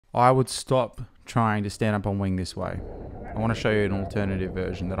I would stop trying to stand up on wing this way. I want to show you an alternative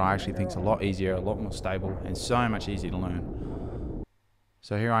version that I actually think is a lot easier, a lot more stable, and so much easier to learn.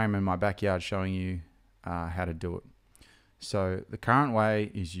 So here I am in my backyard showing you how to do it. So the current way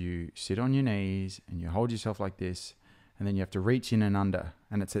is you sit on your knees and you hold yourself like this, and then you have to reach in and under.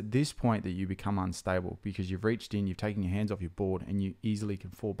 And it's at this point that you become unstable because you've reached in, you've taken your hands off your board, and you easily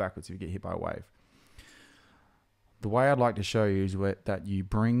can fall backwards if you get hit by a wave. The way I'd like to show you is that you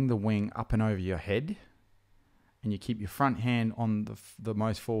bring the wing up and over your head, and you keep your front hand on the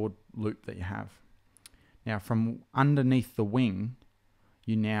most forward loop that you have. Now from underneath the wing,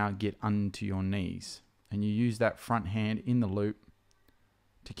 you now get onto your knees, and you use that front hand in the loop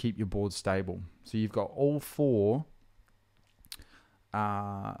to keep your board stable. So you've got all four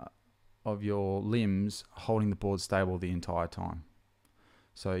of your limbs holding the board stable the entire time.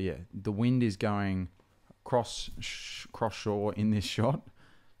 So yeah, the wind is going cross shore in this shot.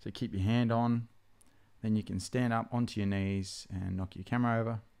 So keep your hand on, then you can stand up onto your knees and knock your camera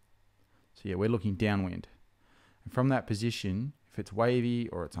over. So yeah, we're looking downwind. And from that position, if it's wavy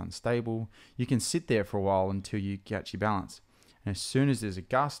or it's unstable, you can sit there for a while until you catch your balance. And as soon as there's a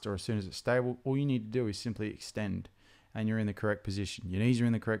gust or as soon as it's stable, all you need to do is simply extend and you're in the correct position. Your knees are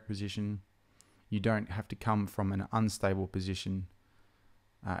in the correct position. You don't have to come from an unstable position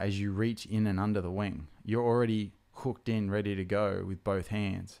as you reach in and under the wing. You're already hooked in, ready to go with both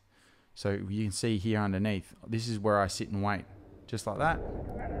hands. So you can see here underneath, this is where I sit and wait, just like that,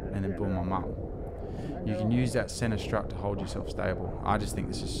 and then boom, I'm up. You can use that center strut to hold yourself stable. I just think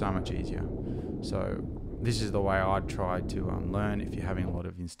this is so much easier. So this is the way I'd try to learn if you're having a lot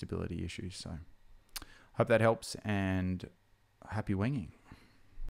of instability issues. So hope that helps, and happy winging.